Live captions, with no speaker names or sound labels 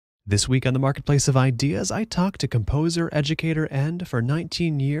This week on the Marketplace of Ideas, I talk to composer, educator, and, for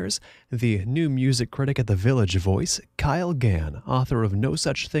 19 years, the new music critic at the Village Voice, Kyle Gann, author of No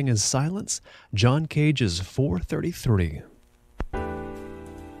Such Thing as Silence, John Cage's 433.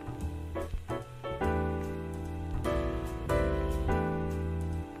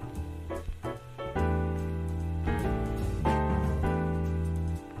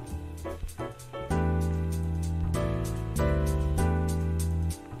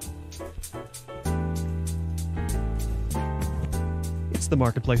 The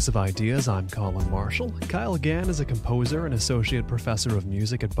Marketplace of Ideas. I'm Colin Marshall. Kyle Gann is a composer and associate professor of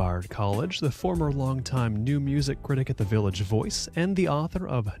music at Bard College, the former longtime new music critic at the Village Voice, and the author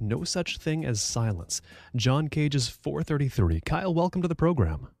of No Such Thing as Silence, John Cage's 433. Kyle, welcome to the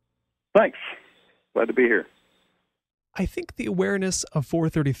program. Thanks. Glad to be here. I think the awareness of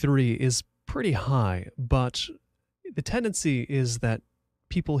 433 is pretty high, but the tendency is that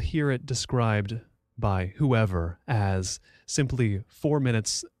people hear it described by whoever as simply 4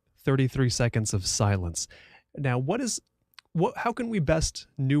 minutes, 33 seconds of silence. Now, how can we best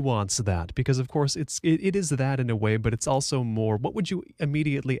nuance that? Because, of course, it is that in a way, but it's also more. What would you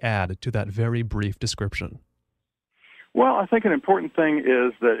immediately add to that very brief description? Well, I think an important thing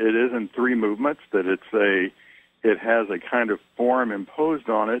is that it is in three movements, that it has a kind of form imposed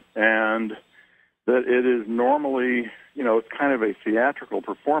on it, and that it is normally, it's kind of a theatrical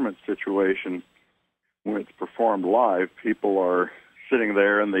performance situation. When it's performed live, people are sitting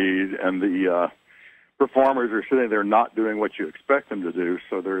there, and the performers are sitting there not doing what you expect them to do.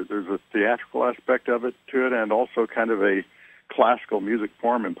 So there's a theatrical aspect of it to it, and also kind of a classical music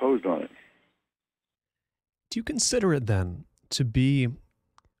form imposed on it. Do you consider it then to be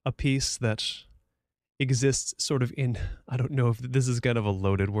a piece that exists sort of in, I don't know if this is kind of a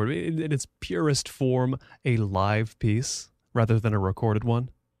loaded word, in its purest form, a live piece rather than a recorded one?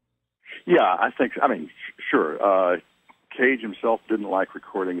 Yeah, sure. Cage himself didn't like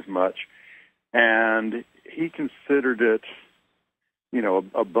recordings much, and he considered it,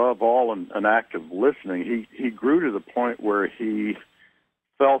 above all an act of listening. He grew to the point where he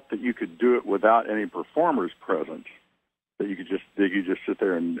felt that you could do it without any performers present, that you could just sit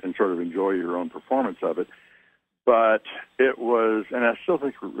there and sort of enjoy your own performance of it. But it was, and I still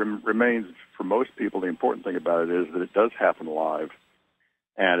think remains for most people, the important thing about it is that it does happen live.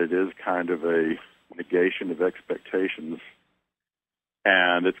 And it is kind of a negation of expectations,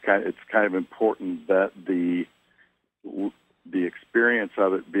 and it's kind of important that the experience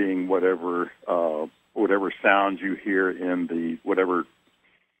of it being whatever sounds you hear in the whatever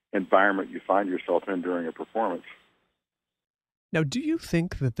environment you find yourself in during a performance. Now, do you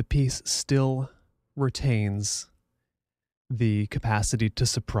think that the piece still retains the capacity to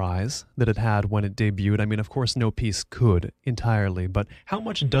surprise that it had when it debuted? I mean, of course, no piece could entirely, but how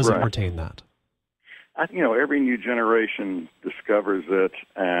much does it retain that? I think, every new generation discovers it,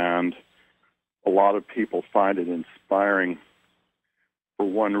 and a lot of people find it inspiring for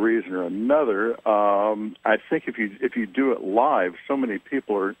one reason or another. I think if you do it live, so many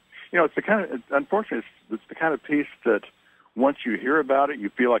people are, unfortunately, it's the kind of piece that once you hear about it, you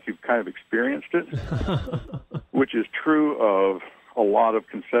feel like you've kind of experienced it, which is true of a lot of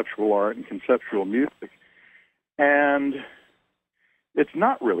conceptual art and conceptual music. And it's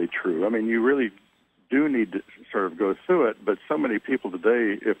not really true. I mean, you really do need to sort of go through it, but so many people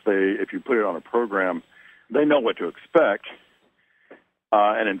today, if you put it on a program, they know what to expect.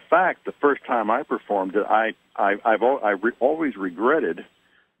 And in fact, the first time I performed it, I've always regretted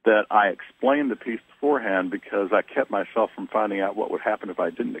that I explained the piece beforehand, because I kept myself from finding out what would happen if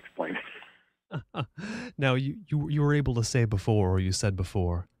I didn't explain it. Now, you were able to say before, or you said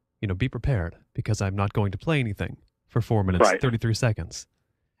before, be prepared, because I'm not going to play anything for 4 minutes, right. 33 seconds.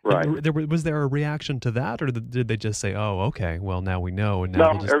 Right. Was there a reaction to that, or did they just say, "Oh, okay, well, now we know"? And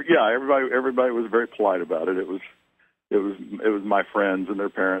now everybody was very polite about it. It was my friends and their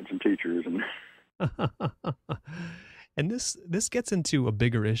parents and teachers and. And this gets into a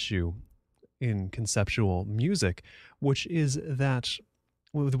bigger issue in conceptual music, which is the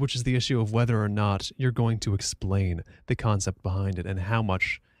issue of whether or not you're going to explain the concept behind it, and how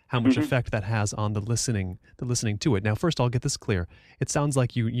much effect that has on the listening to it. Now, first, I'll get this clear. It sounds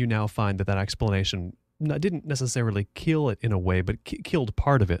like you now find that explanation didn't necessarily kill it in a way, but killed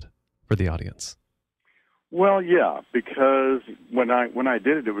part of it for the audience. Well, yeah, because when I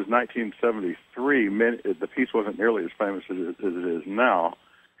did it, it was 1973. The piece wasn't nearly as famous as it is now.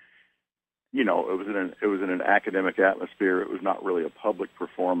 It was in an academic atmosphere. It was not really a public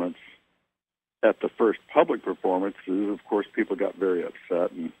performance. At the first public performances, of course, people got very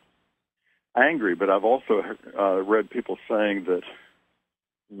upset and angry. But I've also read people saying that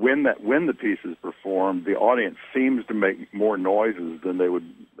when the piece is performed, the audience seems to make more noises than they would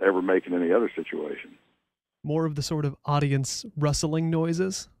ever make in any other situation. More of the sort of audience rustling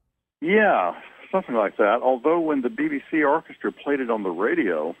noises? Yeah, something like that. Although when the BBC orchestra played it on the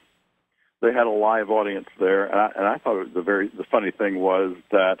radio, they had a live audience there, and I thought the funny thing was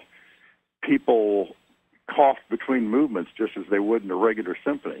that people coughed between movements just as they would in a regular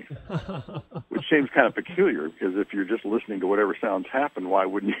symphony, which seems kind of peculiar, because if you're just listening to whatever sounds happen, why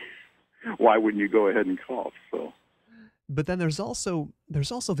wouldn't you go ahead and cough? So, but then there's also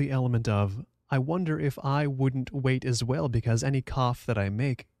the element of, I wonder if I wouldn't wait as well, because any cough that I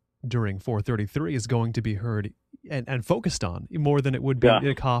make during 433 is going to be heard and focused on more than it would be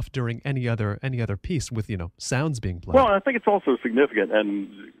a cough during any other piece with, sounds being played. Well, I think it's also significant, and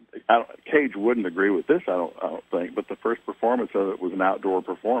Cage wouldn't agree with this, I don't think, but the first performance of it was an outdoor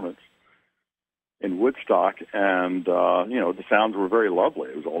performance in Woodstock, and the sounds were very lovely.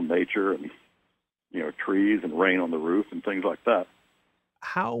 It was all nature and trees and rain on the roof and things like that.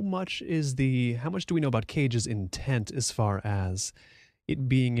 How much do we know about Cage's intent as far as it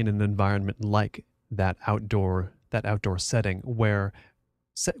being in an environment like that outdoor setting where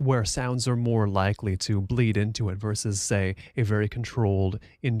sounds are more likely to bleed into it versus, say, a very controlled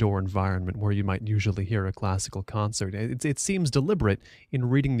indoor environment where you might usually hear a classical concert? It seems deliberate in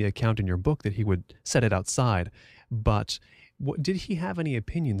reading the account in your book that he would set it outside, but did he have any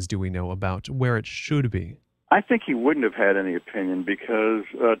opinions, do we know, about where it should be? I think he wouldn't have had any opinion because,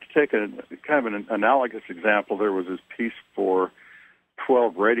 to take a kind of an analogous example, there was this piece for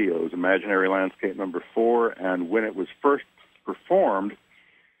 12 radios, Imaginary Landscape number 4, and when it was first performed,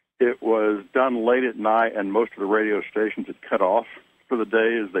 it was done late at night, and most of the radio stations had cut off for the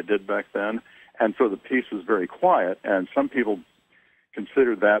day, as they did back then, and so the piece was very quiet, and some people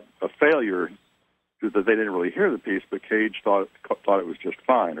considered that a failure, that they didn't really hear the piece, but Cage thought it was just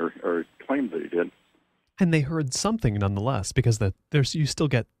fine, or claimed that he did. And they heard something nonetheless, because you still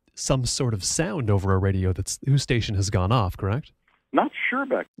get some sort of sound over a radio whose station has gone off, correct? Not sure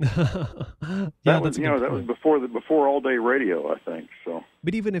back then. That was before all-day radio, I think. So,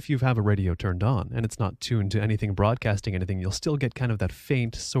 but even if you have a radio turned on and it's not tuned to anything broadcasting anything, you'll still get kind of that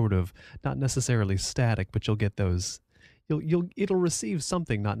faint sort of, not necessarily static, but you'll get those. It'll receive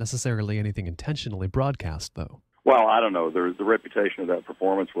something, not necessarily anything intentionally broadcast, though. Well, I don't know. The reputation of that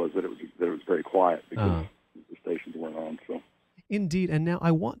performance was that it was very quiet because the stations weren't on. So, indeed, and now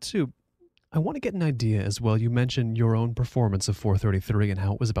I want to get an idea as well. You mentioned your own performance of 433 and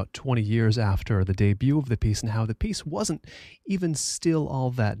how it was about 20 years after the debut of the piece, and how the piece wasn't even still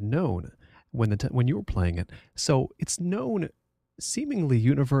all that known when you were playing it. So it's known seemingly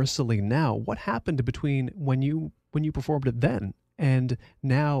universally now. What happened between when you performed it then and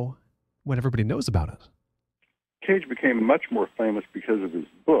now when everybody knows about it? Cage became much more famous because of his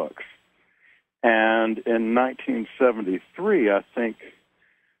books. And in 1973, I think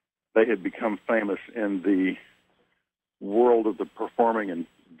they had become famous in the world of the performing and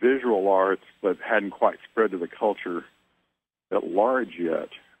visual arts, but hadn't quite spread to the culture at large yet.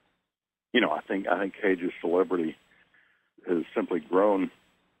 I think Cage's celebrity has simply grown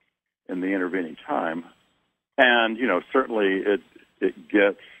in the intervening time. And, certainly it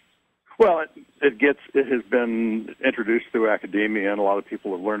has been introduced through academia, and a lot of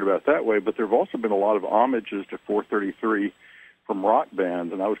people have learned about it that way, but there have also been a lot of homages to 433 from rock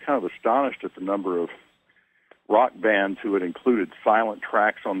bands, and I was kind of astonished at the number of rock bands who had included silent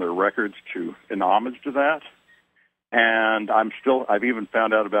tracks on their records in homage to that. And I've even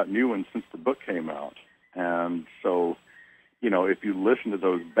found out about new ones since the book came out. And so, if you listen to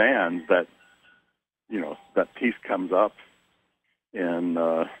those bands, that piece comes up in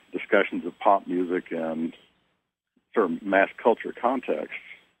discussions of pop music and sort of mass culture contexts.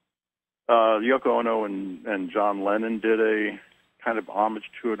 Yoko Ono and John Lennon did a kind of homage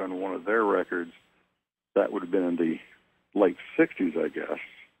to it on one of their records. That would have been in the late 60s, I guess.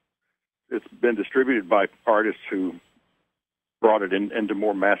 It's been distributed by artists who brought it into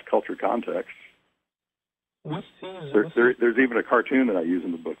more mass culture contexts. There's even a cartoon that I use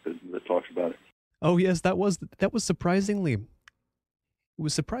in the book that talks about it. Oh yes, that was surprisingly. It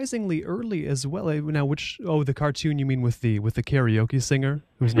was surprisingly early as well. Now, the cartoon you mean with the karaoke singer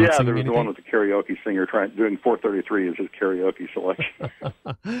who's not singing anything? The one with the karaoke singer doing 433 as his karaoke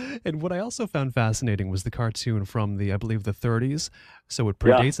selection. And what I also found fascinating was the cartoon from I believe the 30s. So it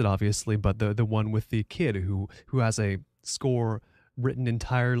predates it obviously, but the one with the kid who has a score written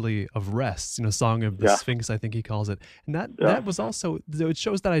entirely of rests, Song of the Sphinx, I think he calls it. And that was also, it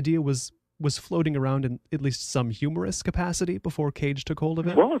shows that idea was floating around in at least some humorous capacity before Cage took hold of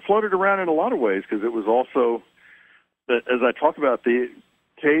it? Well, it floated around in a lot of ways because it was also, as I talk about,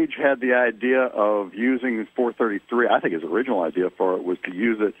 Cage had the idea of using 433. I think his original idea for it was to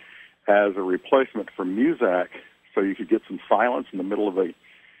use it as a replacement for Muzak, so you could get some silence in the middle of a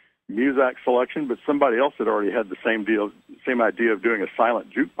Muzak selection. But somebody else had already had the same idea of doing a silent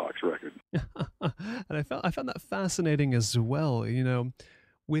jukebox record. And I found that fascinating as well. You know,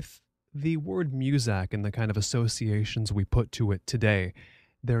 with the word Muzak and the kind of associations we put to it today,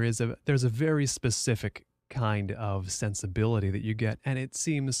 there's a very specific kind of sensibility that you get, and it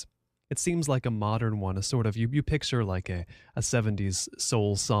seems like a modern one, a sort of you picture like a 70s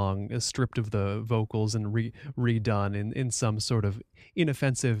soul song stripped of the vocals and redone in some sort of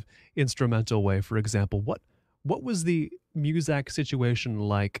inoffensive instrumental way. For example, what was the Muzak situation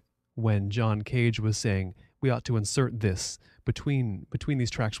like when John Cage was saying we ought to insert this between these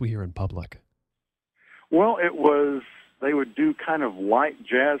tracks we hear in public? Well, they would do kind of light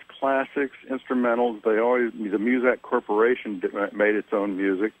jazz classics, instrumentals. The Muzak Corporation made its own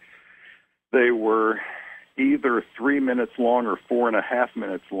music. They were either 3 minutes long or 4.5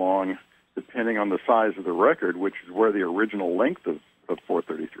 minutes long, depending on the size of the record, which is where the original length of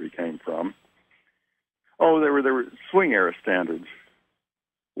 433 came from. Oh, there were swing era standards,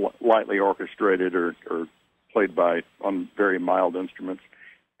 lightly orchestrated or played on very mild instruments.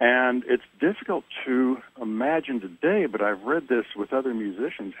 And it's difficult to imagine today, but I've read this with other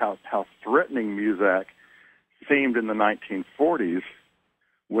musicians, how threatening Muzak seemed in the 1940s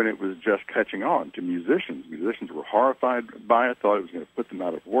when it was just catching on to musicians. Musicians were horrified by it, thought it was going to put them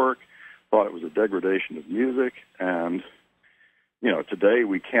out of work, thought it was a degradation of music. And, today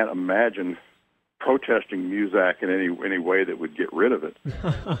we can't imagine protesting Muzak in any way that would get rid of it.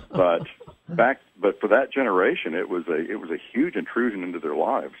 But for that generation, it was a huge intrusion into their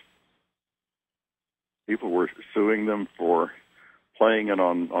lives. People were suing them for playing it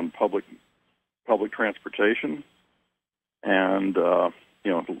on public transportation, and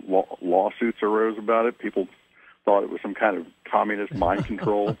lawsuits arose about it. People thought it was some kind of communist mind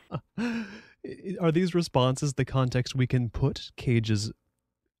control. Are these responses the context we can put Cage's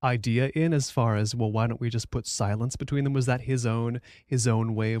idea in, as far as, well, why don't we just put silence between them? Was that his own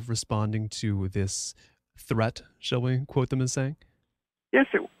way of responding to this threat, shall we quote them as saying? Yes,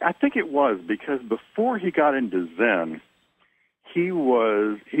 I think it was, because before he got into Zen, he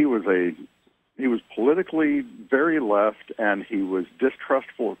was politically very left, and he was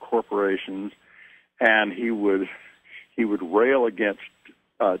distrustful of corporations, and he would rail against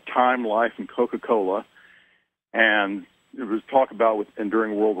Time, Life, and Coca-Cola. And there was talk about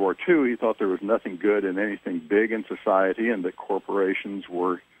during World War II, he thought there was nothing good in anything big in society, and that corporations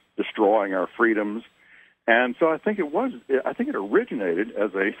were destroying our freedoms. And so I think it originated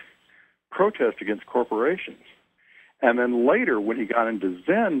as a protest against corporations. And then later, when he got into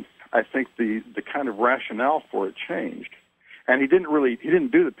Zen, I think the kind of rationale for it changed. And he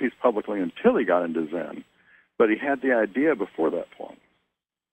didn't do the piece publicly until he got into Zen, but he had the idea before that point.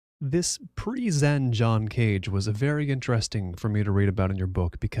 This pre-Zen John Cage was very interesting for me to read about in your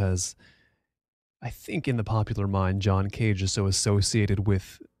book, because I think in the popular mind, John Cage is so associated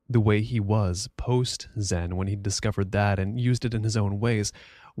with the way he was post-Zen, when he discovered that and used it in his own ways.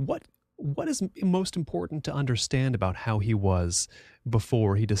 What is most important to understand about how he was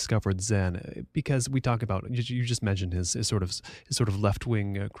before he discovered Zen? Because we talk about, you just mentioned his sort of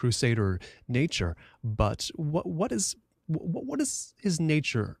left-wing crusader nature, but what is his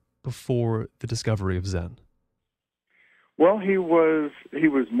nature before the discovery of Zen? Well, he was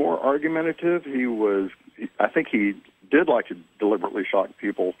more argumentative. I think he did like to deliberately shock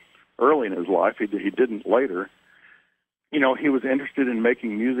people early in his life. He didn't later. He was interested in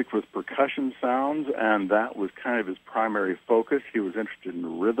making music with percussion sounds, and that was kind of his primary focus. He was interested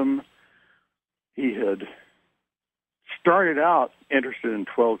in rhythm. He had started out interested in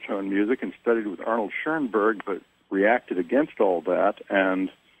 12-tone music and studied with Arnold Schoenberg, but reacted against all that.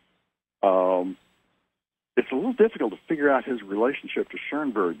 And it's a little difficult to figure out his relationship to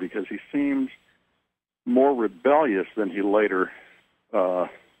Schoenberg, because he seems more rebellious than he later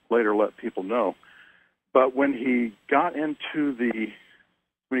let people know. But when he got into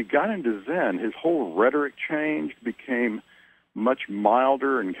Zen, his whole rhetoric changed, became much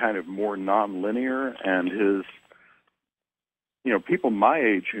milder and kind of more nonlinear, and his people my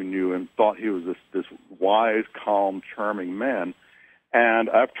age who knew him thought he was this wise, calm, charming man. And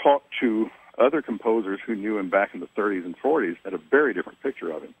I've talked to other composers who knew him back in the 30s and 40s, had a very different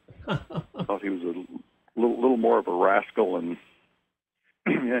picture of him. Thought he was a little more of a rascal and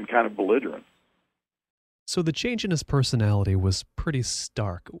kind of belligerent. So the change in his personality was pretty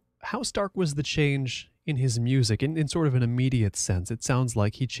stark. How stark was the change in his music, in sort of an immediate sense? It sounds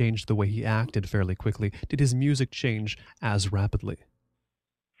like he changed the way he acted fairly quickly. Did his music change as rapidly?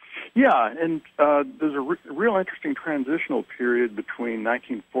 Yeah, and there's a real interesting transitional period between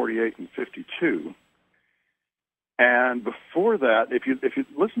 1948 and 52. And before that, if you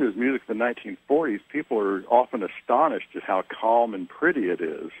listen to his music in the 1940s, people are often astonished at how calm and pretty it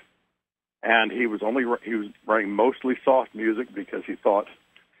is. And he was writing mostly soft music because he thought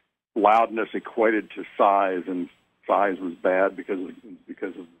loudness equated to size, and size was bad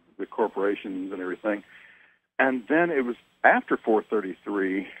because of the corporations and everything. And then it was after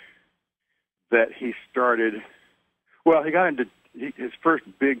 433 that he started. Well, he got into his first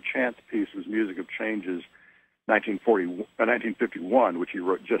big chance piece was "Music of Changes," 1951, which he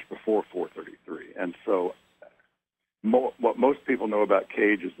wrote just before 433. And so what most people know about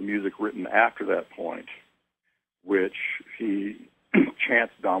Cage is the music written after that point, which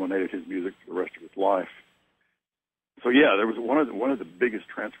chance dominated his music for the rest of his life. So yeah, there was one of the biggest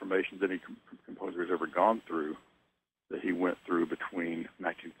transformations any composer has ever gone through that he went through between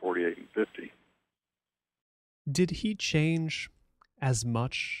 1948 and 50. Did he change as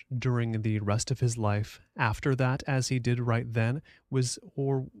much during the rest of his life after that as he did right then? Was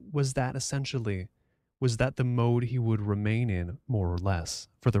that the mode he would remain in, more or less,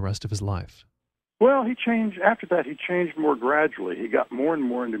 for the rest of his life? Well, after that, he changed more gradually. He got more and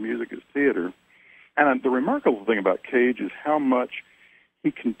more into music as theater. And the remarkable thing about Cage is how much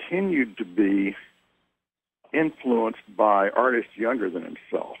he continued to be influenced by artists younger than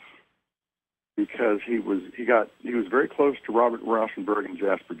himself, because he was very close to Robert Rauschenberg and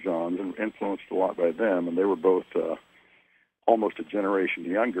Jasper Johns, and influenced a lot by them. And they were both almost a generation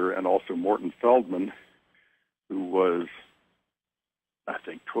younger, and also Morton Feldman, who was, I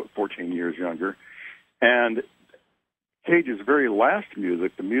think, 14 years younger. And Cage's very last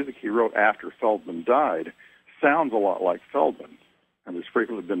music, the music he wrote after Feldman died, sounds a lot like Feldman. And there's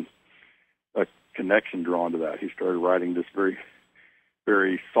frequently been a connection drawn to that. He started writing this very,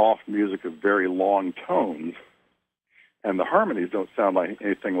 very soft music of very long tones. And the harmonies don't sound like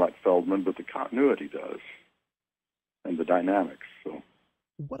anything like Feldman, but the continuity does, and the dynamics. So,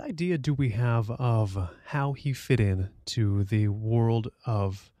 what idea do we have of how he fit in to the world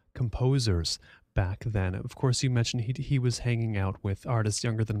of composers back then? Of course, you mentioned he was hanging out with artists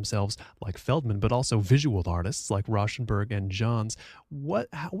younger than themselves, like Feldman, but also visual artists like Rauschenberg and Johns.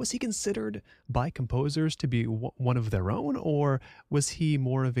 How was he considered by composers to be one of their own, or was he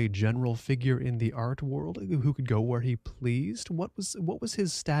more of a general figure in the art world who could go where he pleased? What was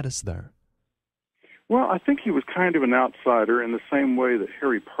his status there? Well, I think he was kind of an outsider in the same way that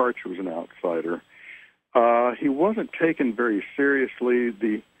Harry Partch was an outsider. He wasn't taken very seriously.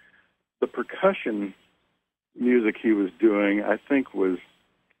 The percussion music he was doing, I think, was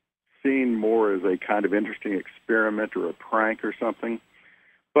seen more as a kind of interesting experiment or a prank or something.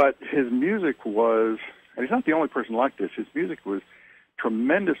 But his music was, and he's not the only person like this, his music was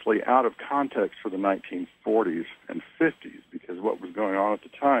tremendously out of context for the 1940s and 50s, because what was going on at the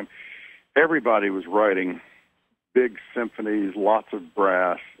time, everybody was writing big symphonies, lots of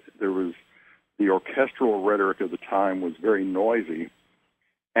brass. There was the orchestral rhetoric of the time was very noisy.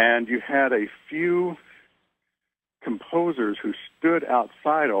 And you had a few composers who stood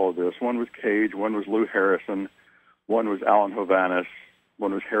outside all of this. One was Cage, one was Lou Harrison, one was Alan Hovhaness,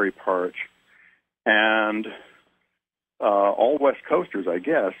 one was Harry Partch, and all West Coasters, I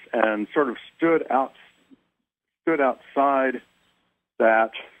guess, and sort of stood outside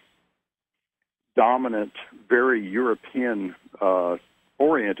that dominant, very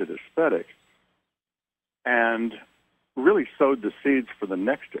European-oriented aesthetic, and really sowed the seeds for the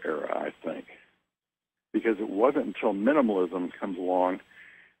next era, I think, because it wasn't until minimalism comes along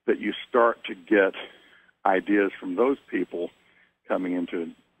that you start to get ideas from those people coming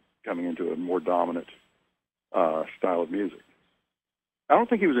into a more dominant style of music. I don't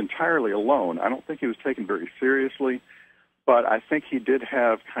think he was entirely alone. I don't think he was taken very seriously, but I think he did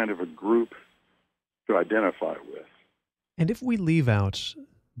have kind of a group to identify with. And if we leave out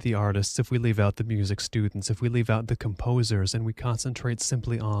the artists, if we leave out the music students, if we leave out the composers, and we concentrate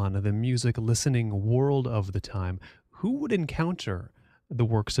simply on the music listening world of the time, who would encounter the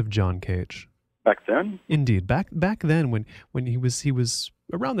works of John Cage? Back then? Indeed. Back then when he was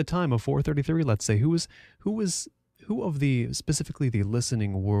around the time of 433, let's say, who of the specifically the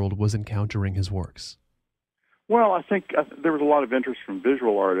listening world was encountering his works? Well, I think there was a lot of interest from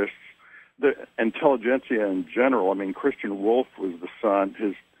visual artists. The intelligentsia in general. I mean, Christian Wolff was the son,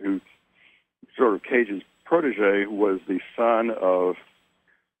 who sort of Cage's protege, was the son of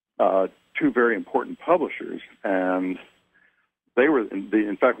two very important publishers, and they were,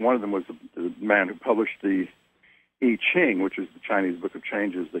 in fact, one of them was the man who published the I Ching, which is the Chinese Book of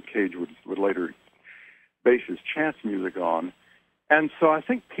Changes that Cage would later base his chance music on. And so I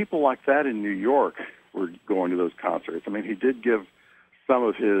think people like that in New York were going to those concerts. I mean, he did give some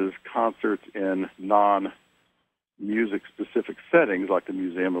of his concerts in non-music-specific settings, like the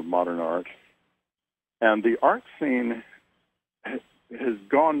Museum of Modern Art. And the art scene has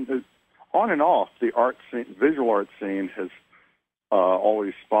gone on and off. The art scene, visual art scene, has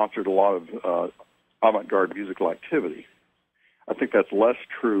always sponsored a lot of avant-garde musical activity. I think that's less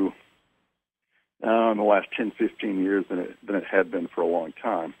true in the last 10, 15 years than it had been for a long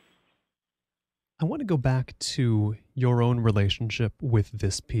time. I want to go back to your own relationship with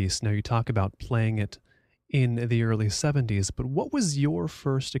this piece. Now, you talk about playing it in the early 70s, but what was your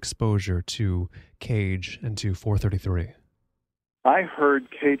first exposure to Cage and to 433? I heard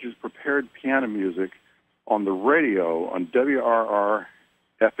Cage's prepared piano music on the radio on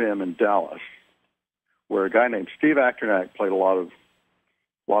WRR-FM in Dallas, where a guy named Steve Achternack played a lot of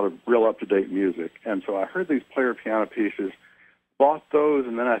real up-to-date music. And so I heard these player piano pieces, bought those,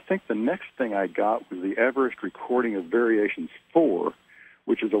 and then I think the next thing I got was the Everest recording of Variations 4,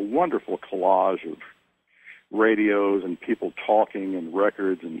 which is a wonderful collage of radios and people talking and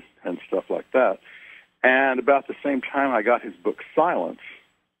records and stuff like that. And about the same time, I got his book Silence.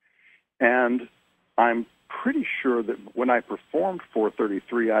 And I'm pretty sure that when I performed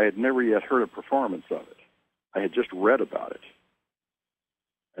 433, I had never yet heard a performance of it. I had just read about it.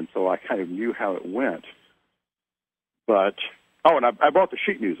 And so I kind of knew how it went. But, and I bought the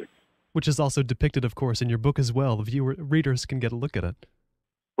sheet music. Which is also depicted, of course, in your book as well. Readers can get a look at it.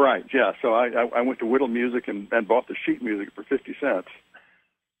 Right, yeah. So I went to Whittle Music and bought the sheet music for 50 cents,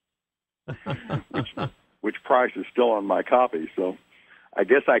 which price is still on my copy. So I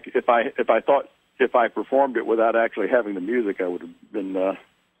guess if I performed it without actually having the music, I would have been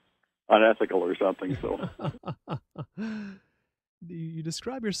unethical or something. So. You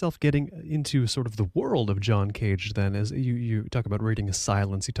describe yourself getting into sort of the world of John Cage then, as you talk about reading his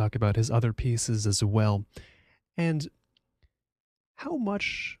Silence, you talk about his other pieces as well. And how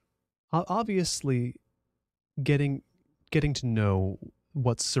much, obviously, getting to know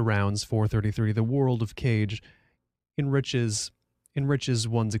what surrounds 433, the world of Cage, enriches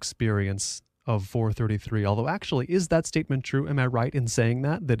one's experience of 433. Although actually, is that statement true? Am I right in saying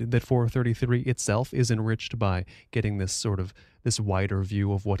that 433 itself is enriched by getting this wider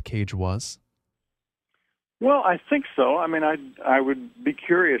view of what Cage was? Well, I think so. I mean, I would be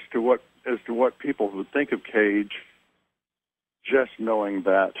curious as to what people would think of Cage just knowing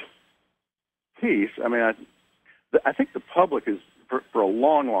that piece. I mean, I think the public is, for a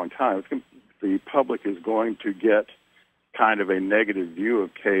long, long time, the public is going to get kind of a negative view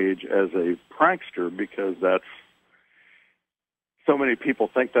of Cage as a prankster because so many people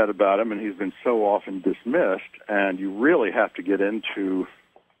think that about him, and he's been so often dismissed, and you really have to get into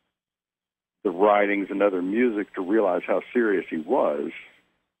the writings and other music to realize how serious he was.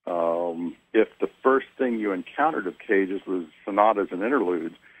 If the first thing you encountered of Cage's was sonatas and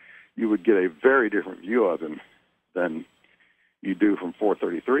interludes, you would get a very different view of him than you do from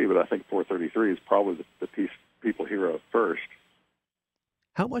 433, but I think 433 is probably the piece people hear of first.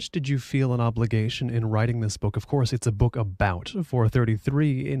 How much did you feel an obligation in writing this book? Of course, it's a book about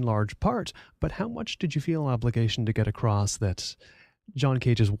 433 in large part, but how much did you feel an obligation to get across that John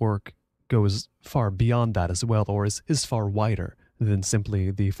Cage's work goes far beyond that as well, or is far wider than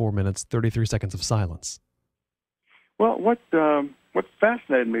simply the 4 minutes, 33 seconds of silence? Well, what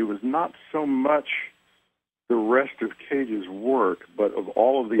fascinated me was not so much the rest of Cage's work, but of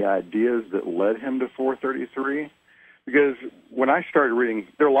all of the ideas that led him to 433. Because when I started reading,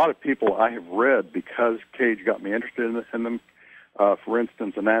 there are a lot of people I have read because Cage got me interested in them. For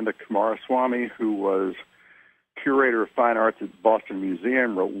instance, Ananda Kumaraswamy, who was curator of fine arts at Boston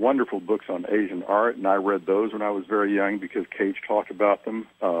Museum, wrote wonderful books on Asian art, and I read those when I was very young because Cage talked about them.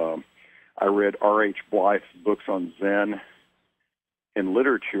 I read R.H. Blythe's books on Zen in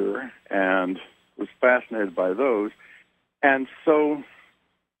literature and was fascinated by those. And so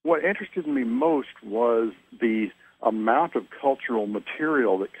what interested me most was the amount of cultural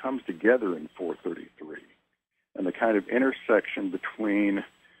material that comes together in 433 and the kind of intersection between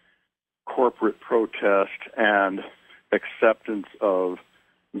corporate protest and acceptance of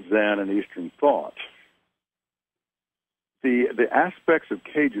Zen and Eastern thought. The aspects of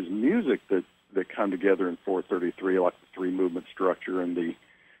Cage's music that come together in 433, like the three-movement structure and the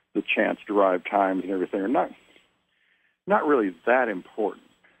chance-derived times and everything, are not really that important.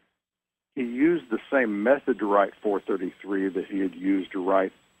 He used the same method to write 433 that he had used to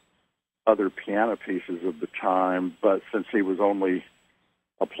write other piano pieces of the time, but since he was only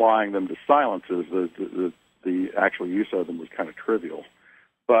applying them to silences, the actual use of them was kind of trivial.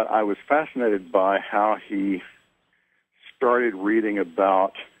 But I was fascinated by how he started reading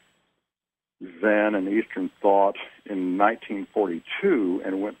about Zen and Eastern thought in 1942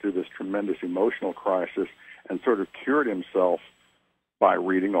 and went through this tremendous emotional crisis and sort of cured himself by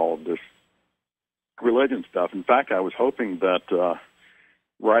reading all of this religion stuff. In fact, I was hoping that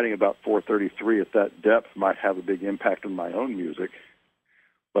writing about 433 at that depth might have a big impact on my own music,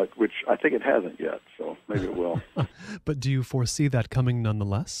 but which I think it hasn't yet, so maybe it will. But do you foresee that coming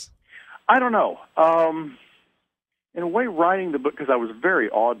nonetheless? I don't know. In a way, writing the book, because I was very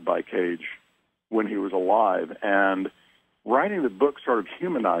awed by Cage when he was alive, and writing the book sort of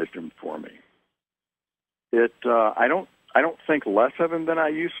humanized him for me. I don't think less of him than I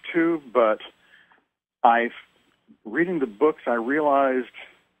used to, but reading the books, I realized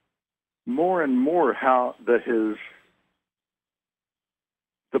more and more how that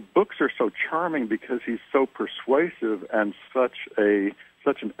the books are so charming because he's so persuasive and such an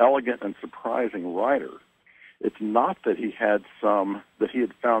elegant and surprising writer. It's not that he had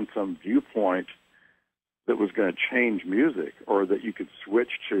found some viewpoint that was going to change music or that you could switch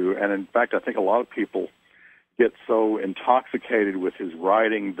to. And in fact, I think a lot of people get so intoxicated with his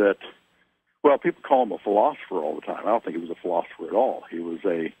writing that, well, people call him a philosopher all the time. I don't think he was a philosopher at all. He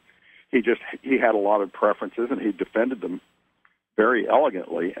had a lot of preferences and he defended them very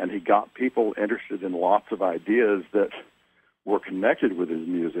elegantly, and he got people interested in lots of ideas that were connected with his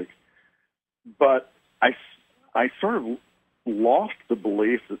music. But I sort of lost the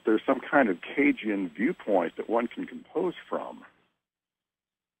belief that there's some kind of Cagean viewpoint that one can compose from,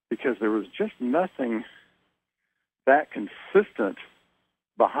 because there was just nothing that consistent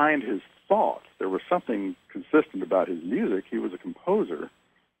behind his thoughts. There was something consistent about his music. He was a composer,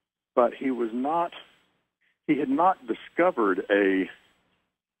 but he had not discovered a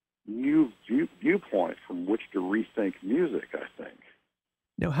new viewpoint from which to rethink music, I think.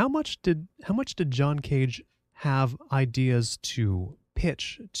 Now, how much did John Cage have ideas to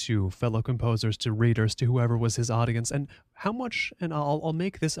pitch to fellow composers, to readers, to whoever was his audience, and how much? And I'll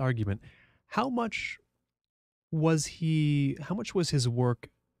make this argument: how much was his work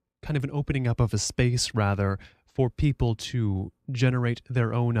kind of an opening up of a space, rather, for people to generate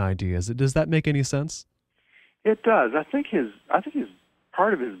their own ideas? Does that make any sense? It does. I think his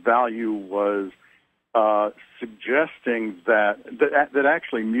part of his value was suggesting that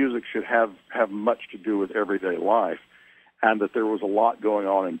actually music should have much to do with everyday life, and that there was a lot going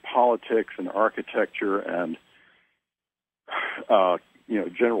on in politics and architecture and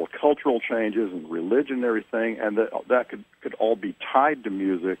general cultural changes and religion and everything, and that could all be tied to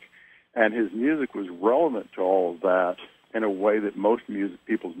music, and his music was relevant to all of that in a way that most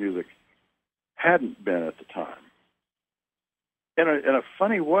people's music hadn't been at the time. In a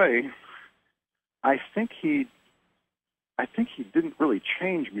funny way, I think he didn't really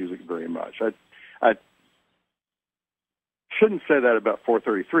change music very much. I shouldn't say that about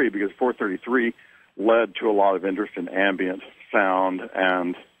 433, because 433 led to a lot of interest in ambient sound,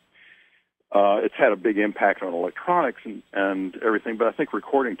 and it's had a big impact on electronics and everything, but I think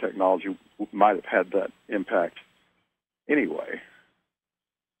recording technology might have had that impact anyway.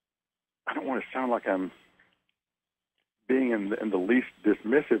 I don't want to sound like I'm being in the least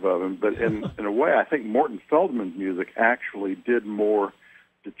dismissive of him, but in a way, I think Morton Feldman's music actually did more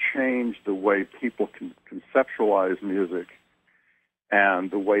to change the way people can conceptualize music and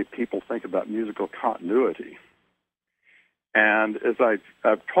the way people think about musical continuity. And as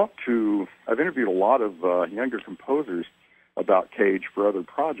I've interviewed a lot of younger composers about Cage for other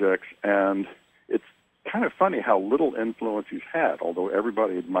projects, and it's kind of funny how little influence he's had, although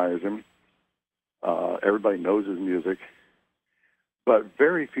everybody admires him, everybody knows his music, but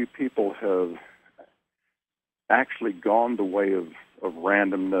very few people have actually gone the way of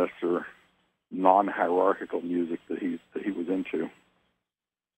randomness or non-hierarchical music that he was into.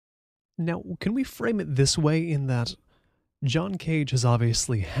 Now, can we frame it this way, in that John Cage has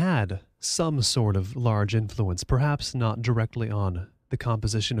obviously had some sort of large influence, perhaps not directly on the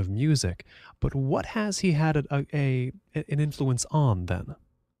composition of music, but what has he had an influence on then?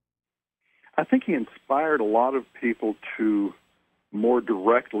 I think he inspired a lot of people to more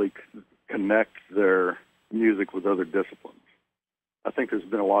directly connect their music with other disciplines. I think there's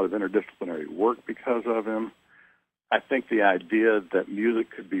been a lot of interdisciplinary work because of him. I think the idea that music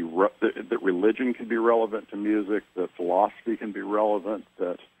could be that religion can be relevant to music, that philosophy can be relevant,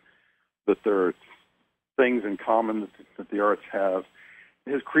 that there are things in common that the arts have,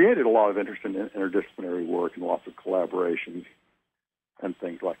 has created a lot of interest in interdisciplinary work and lots of collaborations and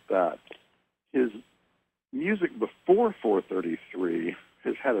things like that. His music before 433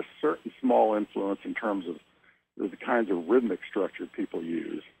 has had a certain small influence in terms of the kinds of rhythmic structure people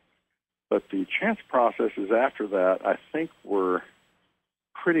use. But the chance processes after that, I think, were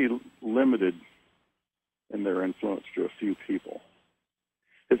pretty limited in their influence to a few people.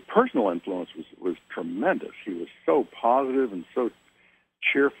 His personal influence was tremendous. He was so positive and so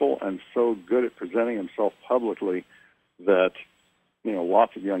cheerful and so good at presenting himself publicly that,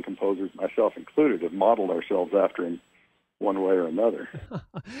 lots of young composers, myself included, have modeled ourselves after him one way or another.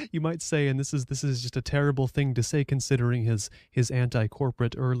 You might say, and this is just a terrible thing to say considering his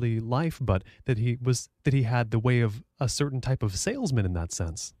anti-corporate early life, but that he had the way of a certain type of salesman in that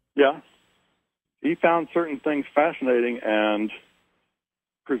sense. Yeah. He found certain things fascinating and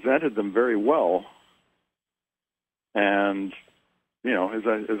presented them very well. And, as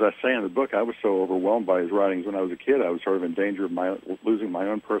I say in the book, I was so overwhelmed by his writings when I was a kid, I was sort of in danger of losing my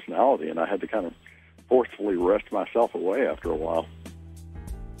own personality, and I had to kind of forcefully wrest myself away after a while.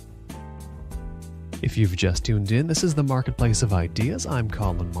 If you've just tuned in, this is the Marketplace of Ideas. I'm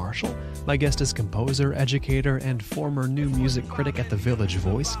Colin Marshall. My guest is composer, educator, and former new music critic at the Village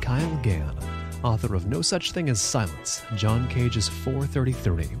Voice, Kyle Gann, author of No Such Thing as Silence, John Cage's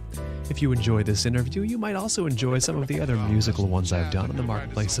 433. If you enjoy this interview, you might also enjoy some of the other musical ones I've done on the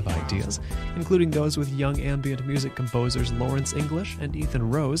Marketplace of Ideas, including those with young ambient music composers Lawrence English and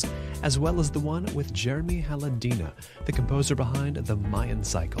Ethan Rose, as well as the one with Jeremy Haladina, the composer behind the Mayan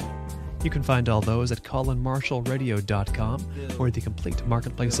Cycle. You can find all those at colinmarshallradio.com, where the complete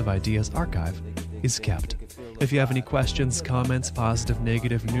Marketplace of Ideas archive is kept. If you have any questions, comments, positive,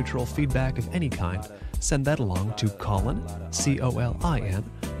 negative, neutral, feedback of any kind, send that along to Colin, C-O-L-I-N,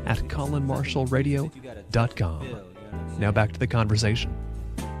 at colinmarshallradio.com. Now back to the conversation.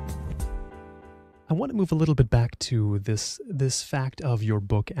 I want to move a little bit back to this fact of your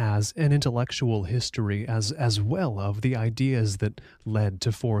book as an intellectual history as well of the ideas that led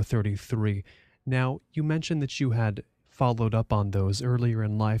to 433. Now, you mentioned that you had followed up on those earlier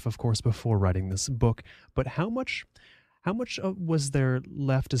in life, of course, before writing this book, but how much was there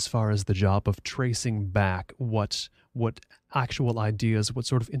left as far as the job of tracing back what actual ideas, what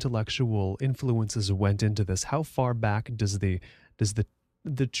sort of intellectual influences went into this? How far back does the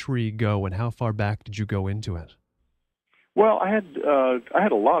tree go, and how far back did you go into it? Well, I had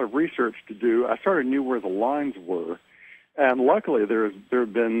a lot of research to do. I sort of knew where the lines were, and luckily there's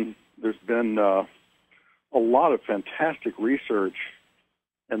been a lot of fantastic research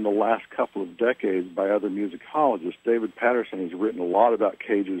in the last couple of decades by other musicologists. David Patterson has written a lot about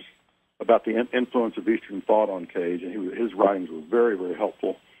the influence of Eastern thought on Cage, and his writings were very, very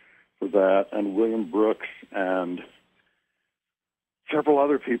helpful for that. And William Brooks and several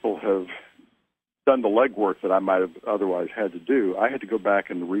other people have done the legwork that I might have otherwise had to do. I had to go back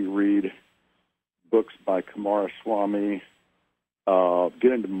and reread books by Kumaraswamy,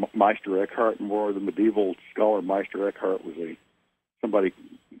 get into Meister Eckhart more. The medieval scholar Meister Eckhart was somebody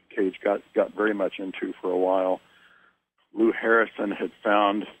Cage got very much into for a while. Lou Harrison had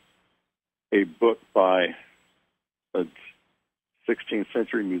found a book by a 16th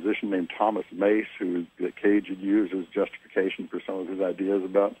century musician named Thomas Mace, that Cage had used as justification for some of his ideas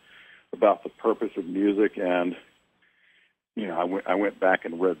about the purpose of music, and I went back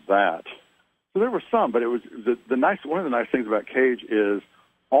and read that. So there were some, but it was one of the nice things about Cage is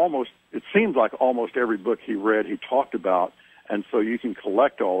it seems like almost every book he read he talked about, and so you can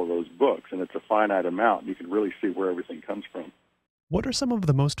collect all of those books, and it's a finite amount. You can really see where everything comes from. What are some of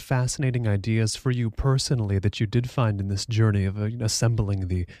the most fascinating ideas for you personally that you did find in this journey of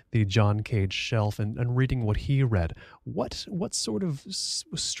assembling the John Cage shelf and reading what he read? What sort of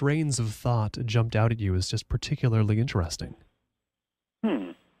strains of thought jumped out at you as just particularly interesting?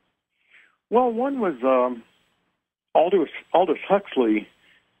 Well, one was Aldous Huxley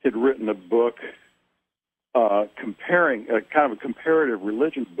had written a book comparing kind of a comparative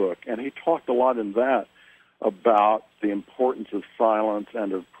religion book, and he talked a lot in that about the importance of silence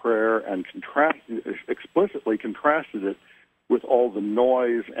and of prayer, and explicitly contrasted it with all the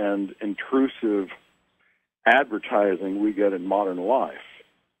noise and intrusive advertising we get in modern life.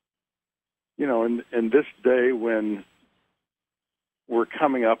 In this day when we're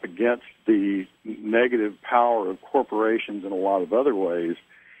coming up against the negative power of corporations in a lot of other ways,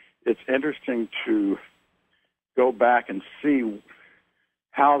 it's interesting to go back and see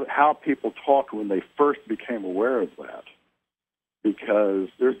how people talked when they first became aware of that, because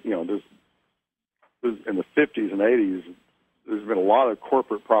there's in the 50s and 80s, there's been a lot of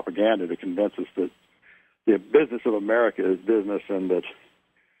corporate propaganda to convince us that the business of America is business and that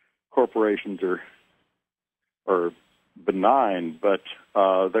corporations are benign, but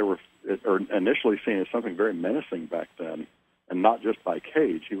they were initially seen as something very menacing back then, and not just by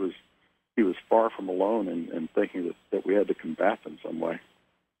Cage. He was far from alone in thinking that we had to combat them some way.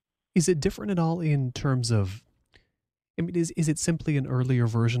 Is it different at all in terms of, I mean, is it simply an earlier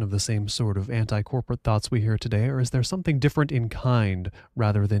version of the same sort of anti-corporate thoughts we hear today, or is there something different in kind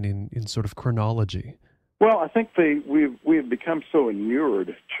rather than in sort of chronology? Well, I think we've become so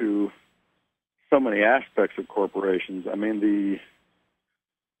inured to so many aspects of corporations. I mean, the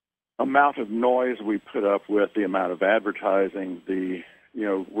amount of noise we put up with, the amount of advertising, we've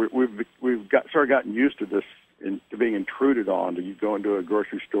gotten used to this, to being intruded on. You go into a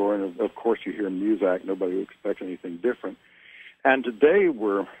grocery store, and of course you hear music. Nobody would expect anything different. And today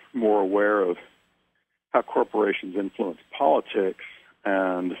we're more aware of how corporations influence politics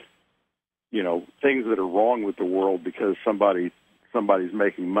and, things that are wrong with the world because somebody's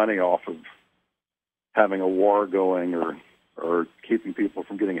making money off of having a war going or keeping people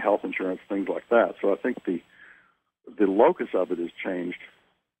from getting health insurance, things like that. So I think the locus of it has changed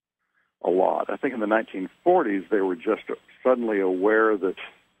a lot. I think in the 1940s they were just suddenly aware that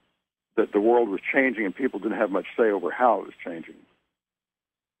the world was changing and people didn't have much say over how it was changing.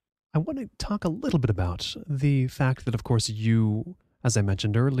 I want to talk a little bit about the fact that, of course, you, as I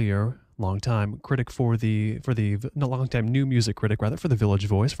mentioned earlier, longtime new music critic rather for the Village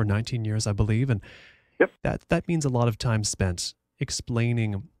Voice for 19 years, I believe, and yep, that means a lot of time spent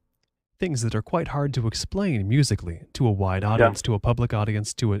explaining things that are quite hard to explain musically to a wide audience, to a public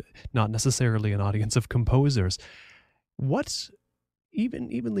audience, to not necessarily an audience of composers. What, even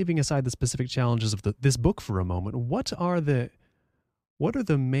leaving aside the specific challenges of this book for a moment, what are the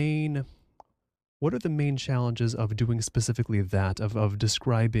main challenges of doing specifically that, of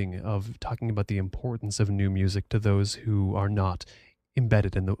describing, of talking about the importance of new music to those who are not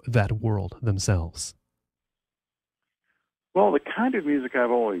embedded in that world themselves? Well, the kind of music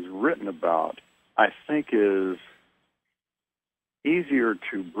I've always written about, I think, is easier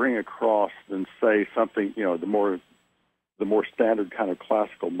to bring across than, say, something, the more standard kind of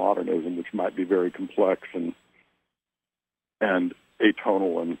classical modernism, which might be very complex and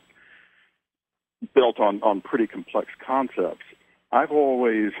atonal and built on pretty complex concepts. I've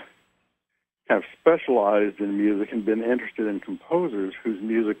always kind of specialized in music and been interested in composers whose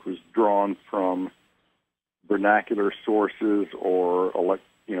music was drawn from vernacular sources or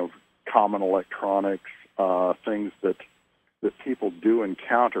common electronics, things that people do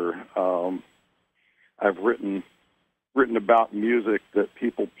encounter. I've written about music that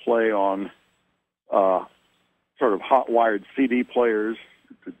people play on sort of hot-wired CD players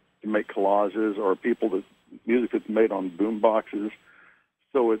to make collages, or music that's made on boom boxes.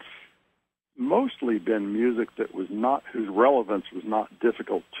 So it's mostly been music whose relevance was not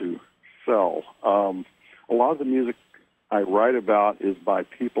difficult to sell. A lot of the music I write about is by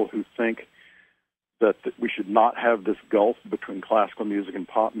people who think that we should not have this gulf between classical music and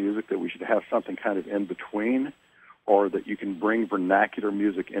pop music, that we should have something kind of in between, or that you can bring vernacular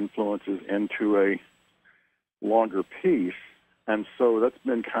music influences into a longer piece. And so that's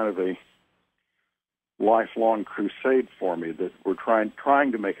been kind of a lifelong crusade for me, that we're trying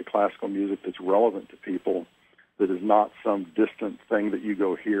to make a classical music that's relevant to people, that is not some distant thing that you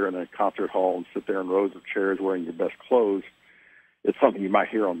go hear in a concert hall and sit there in rows of chairs wearing your best clothes. It's something you might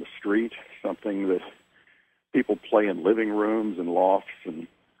hear on the street, something that people play in living rooms and lofts and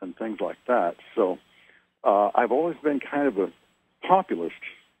things like that. So I've always been kind of a populist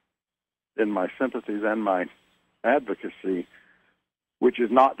in my sympathies and my advocacy, which is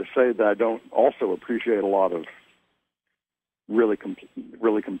not to say that I don't also appreciate a lot of really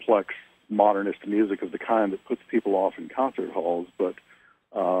complex modernist music of the kind that puts people off in concert halls, but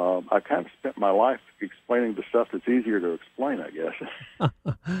I've kind of spent my life explaining the stuff that's easier to explain, I guess.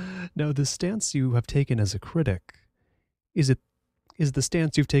 Now, the stance you have taken as a critic, is the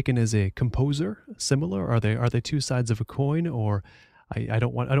stance you've taken as a composer similar? Are they two sides of a coin, or I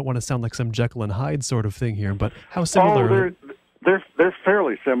don't want to sound like some Jekyll and Hyde sort of thing here, but how similar? Oh, they're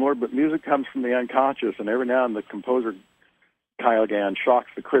fairly similar, but music comes from the unconscious, and every now and then the composer Kyle Gann shocks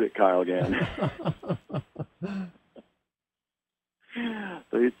the critic Kyle Gann.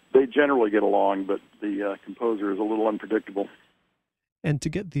 They generally get along, but the composer is a little unpredictable. And to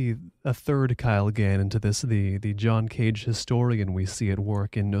get a third Kyle Gann into this, the John Cage historian we see at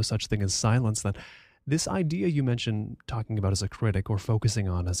work in No Such Thing as Silence, then this idea you mentioned talking about as a critic, or focusing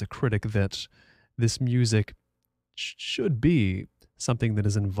on as a critic, that this music should be something that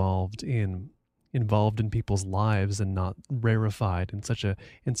is involved in people's lives and not rarefied in such a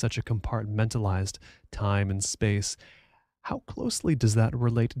compartmentalized time and space. How closely does that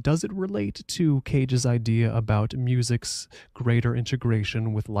relate? Does it relate to Cage's idea about music's greater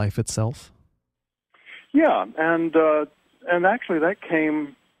integration with life itself? Yeah, and actually that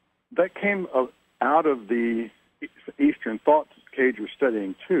came out of the Eastern thought Cage was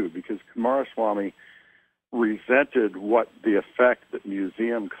studying too, because Kumaraswamy resented what the effect that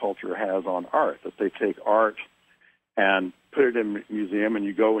museum culture has on art, that they take art and put it in a museum and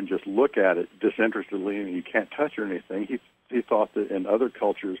you go and just look at it disinterestedly and you can't touch or anything. He thought that in other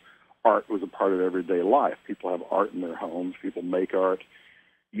cultures, art was a part of everyday life. People have art in their homes. People make art.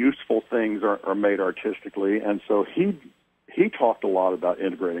 Useful things are made artistically. And so he talked a lot about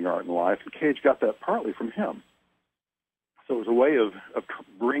integrating art in life, and Cage got that partly from him. So it was a way of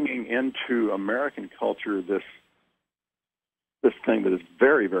bringing into American culture this thing that is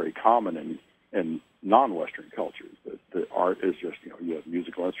very, very common in non-Western cultures. The art is just, you have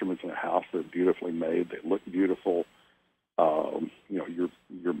musical instruments in a house. They're beautifully made. They look beautiful.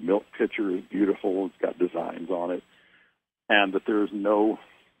 Your milk pitcher is beautiful. It's got designs on it. And that there's no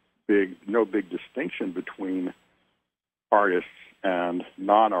big distinction between artists and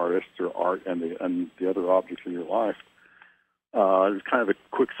non-artists, or art and the other objects in your life. It was kind of a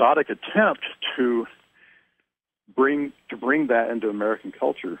quixotic attempt to bring that into American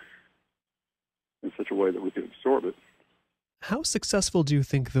culture in such a way that we could absorb it. How successful do you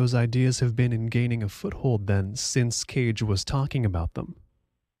think those ideas have been in gaining a foothold then, since Cage was talking about them?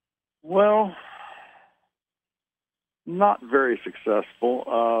 Well, not very successful.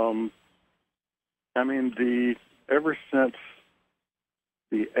 Ever since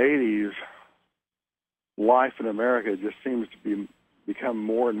the 80s, life in America just seems to become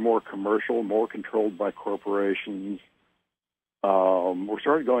more and more commercial, more controlled by corporations. We're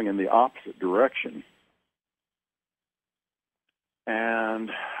started going in the opposite direction. And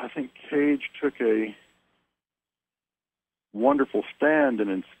I think Cage took a wonderful stand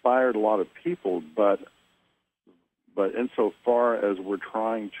and inspired a lot of people, but insofar as we're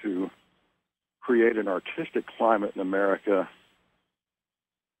trying to create an artistic climate in America,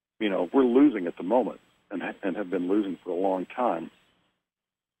 we're losing at the moment and have been losing for a long time.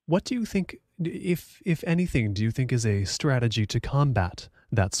 What do you think, if anything, do you think is a strategy to combat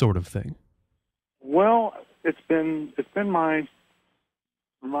that sort of thing? Well, it's been my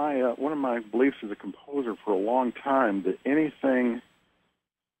one of my beliefs as a composer for a long time, that anything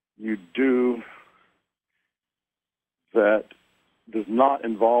you do that does not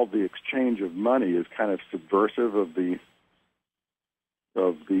involve the exchange of money is kind of subversive of the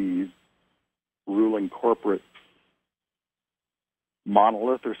ruling corporate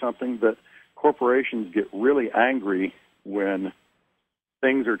monolith or something. That corporations get really angry when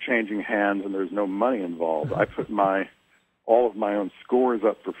things are changing hands and there's no money involved. I put all of my own scores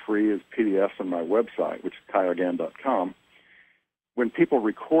up for free as PDFs on my website, which is kylegann.com. When people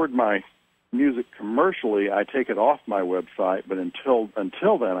record my music commercially, I take it off my website, but until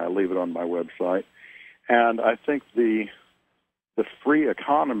then, I leave it on my website. And I think the free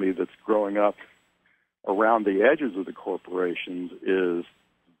economy that's growing up around the edges of the corporations is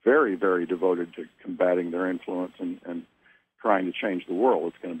very, very devoted to combating their influence and trying to change the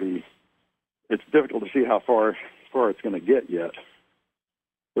world. It's difficult to see how far it's going to get yet.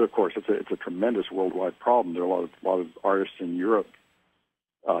 But of course, it's a tremendous worldwide problem. There are a lot of artists in Europe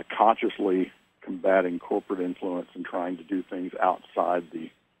consciously combating corporate influence and trying to do things outside the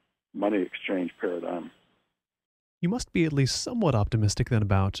money exchange paradigm. You must be at least somewhat optimistic then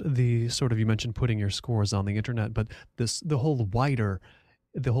about the sort of, you mentioned putting your scores on the internet, but the whole wider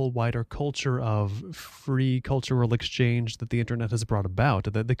culture of free cultural exchange that the internet has brought about,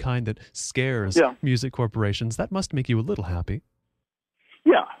 the kind that scares music corporations. That must make you a little happy.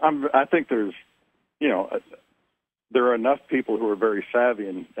 Yeah, I think there are enough people who are very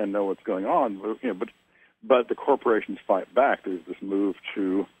savvy and know what's going on, but the corporations fight back. There's this move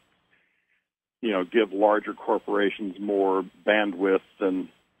to give larger corporations more bandwidth than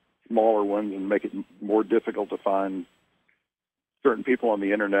smaller ones and make it more difficult to find certain people on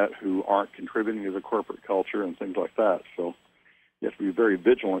the internet who aren't contributing to the corporate culture and things like that. So you have to be very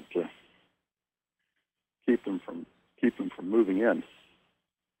vigilant to keep them from moving in.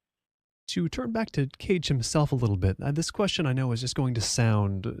 To turn back to Cage himself a little bit, this question I know is just going to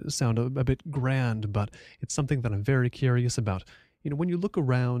sound a bit grand, but it's something that I'm very curious about. When you look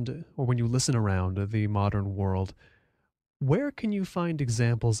around or when you listen around the modern world, where can you find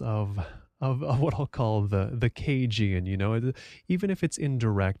examples of what I'll call the Cagean? Even if it's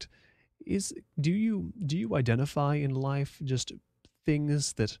indirect, do you identify in life just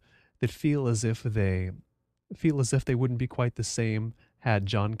things that feel as if they wouldn't be quite the same had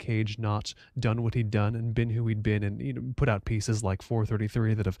John Cage not done what he'd done and been who he'd been, and put out pieces like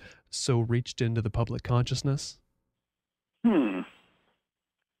 433 that have so reached into the public consciousness?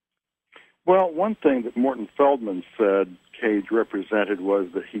 Well, one thing that Morton Feldman said Cage represented was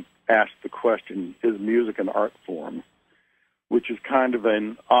that he asked the question, is music an art form? which is kind of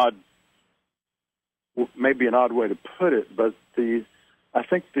maybe an odd way to put it, but I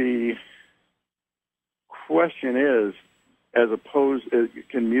think the question is,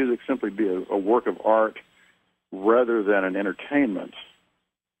 can music simply be a work of art rather than an entertainment?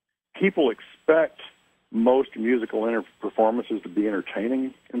 People expect most musical performances to be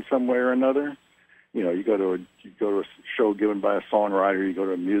entertaining in some way or another. You know, you go to a show given by a songwriter, you go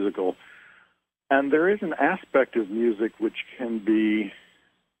to a musical, and there is an aspect of music which can be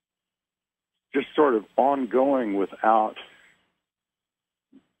just sort of ongoing without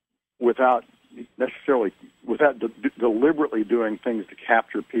deliberately doing things to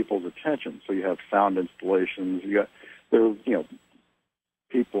capture people's attention. So you have sound installations. There are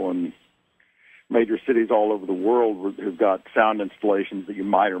people in major cities all over the world who've got sound installations that you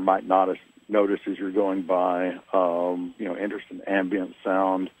might or might not notice as you're going by. Interest in ambient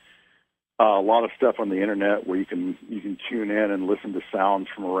sound. A lot of stuff on the internet where you can tune in and listen to sounds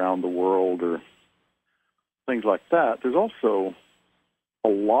from around the world or things like that. There's also a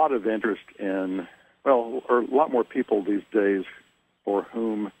lot of interest in, or a lot more people these days for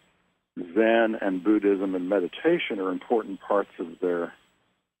whom Zen and Buddhism and meditation are important parts of their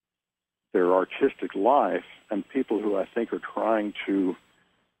artistic life, and people who I think are trying to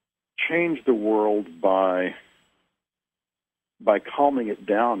change the world by calming it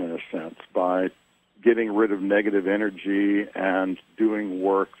down, in a sense, by getting rid of negative energy and doing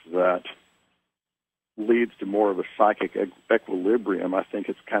work that leads to more of a psychic equilibrium. I think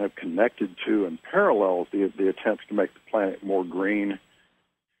it's kind of connected to and parallels the attempts to make the planet more green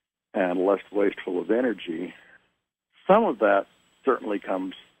and less wasteful of energy. Some of that certainly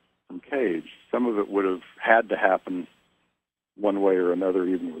comes from Cage. Some of it would have had to happen one way or another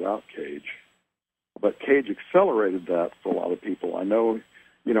even without Cage. But Cage accelerated that for a lot of people. I know,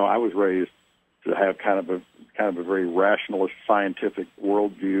 I was raised to have kind of a very rationalist, scientific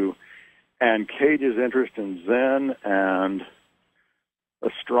worldview, and Cage's interest in Zen and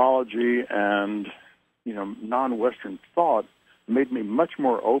astrology and non-Western thought made me much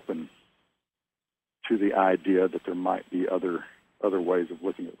more open to the idea that there might be other ways of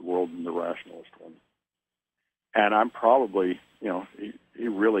looking at the world than the rationalist one. And I'm probably, he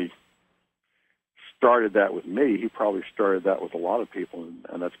really started that with me. He probably started that with a lot of people,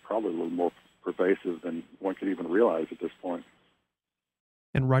 and that's probably a little more pervasive than one could even realize at this point.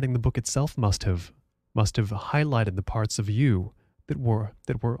 And writing the book itself must have highlighted the parts of you that were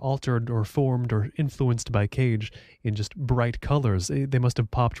altered or formed or influenced by Cage in just bright colors. They must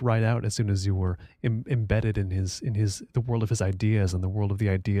have popped right out as soon as you were embedded in the world of his ideas and the world of the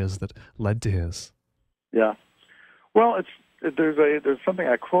ideas that led to his. Yeah. Well, there's something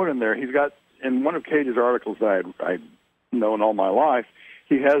I quote in there. He's got, in one of Cage's articles that I'd known all my life,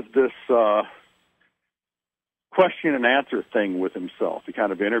 he has this question and answer thing with himself. He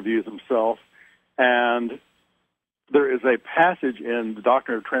kind of interviews himself, and there is a passage in The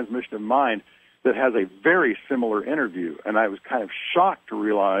Doctrine of Transmission of Mind that has a very similar interview, and I was kind of shocked to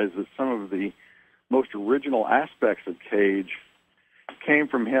realize that some of the most original aspects of Cage came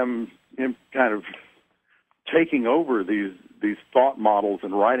from him kind of taking over these thought models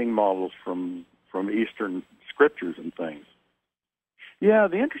and writing models from Eastern scriptures and things. Yeah,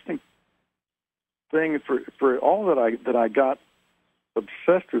 the interesting thing for all that I got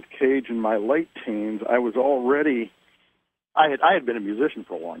obsessed with Cage in my late teens, I was already I had been a musician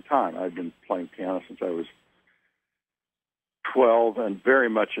for a long time. I had been playing piano since I was 12 and very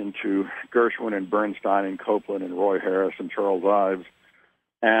much into Gershwin and Bernstein and Copland and Roy Harris and Charles Ives.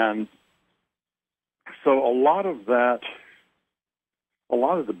 And so a lot of the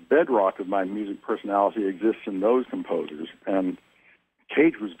bedrock of my music personality exists in those composers. And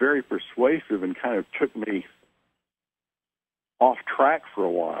Cage was very persuasive and kind of took me off track for a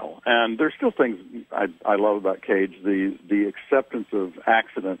while. And there's still things I love about Cage, the acceptance of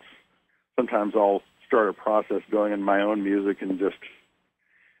accidents. Sometimes I'll start a process going in my own music and just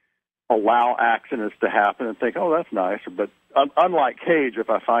allow accidents to happen and think, oh, that's nice. But unlike Cage,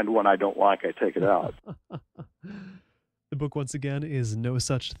 if I find one I don't like, I take it out. The book, once again, is No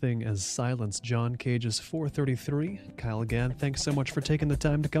Such Thing as Silence, John Cage's 433. Kyle Gann, thanks so much for taking the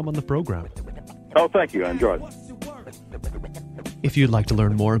time to come on the program. Oh, thank you. I enjoyed it. If you'd like to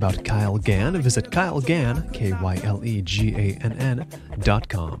learn more about Kyle Gann, visit KyleGann,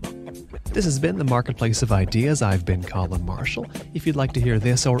 KyleGann.com. This has been The Marketplace of Ideas. I've been Colin Marshall. If you'd like to hear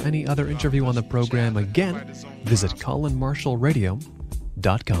this or any other interview on the program again, visit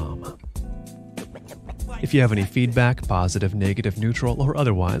ColinMarshallRadio.com. If you have any feedback, positive, negative, neutral, or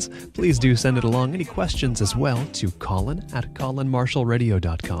otherwise, please do send it along. Any questions as well to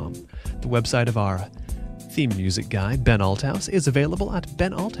Colin@ColinMarshallRadio.com. The website of our theme music guy, Ben Althouse, is available at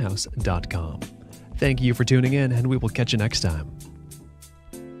benalthouse.com. Thank you for tuning in, and we will catch you next time.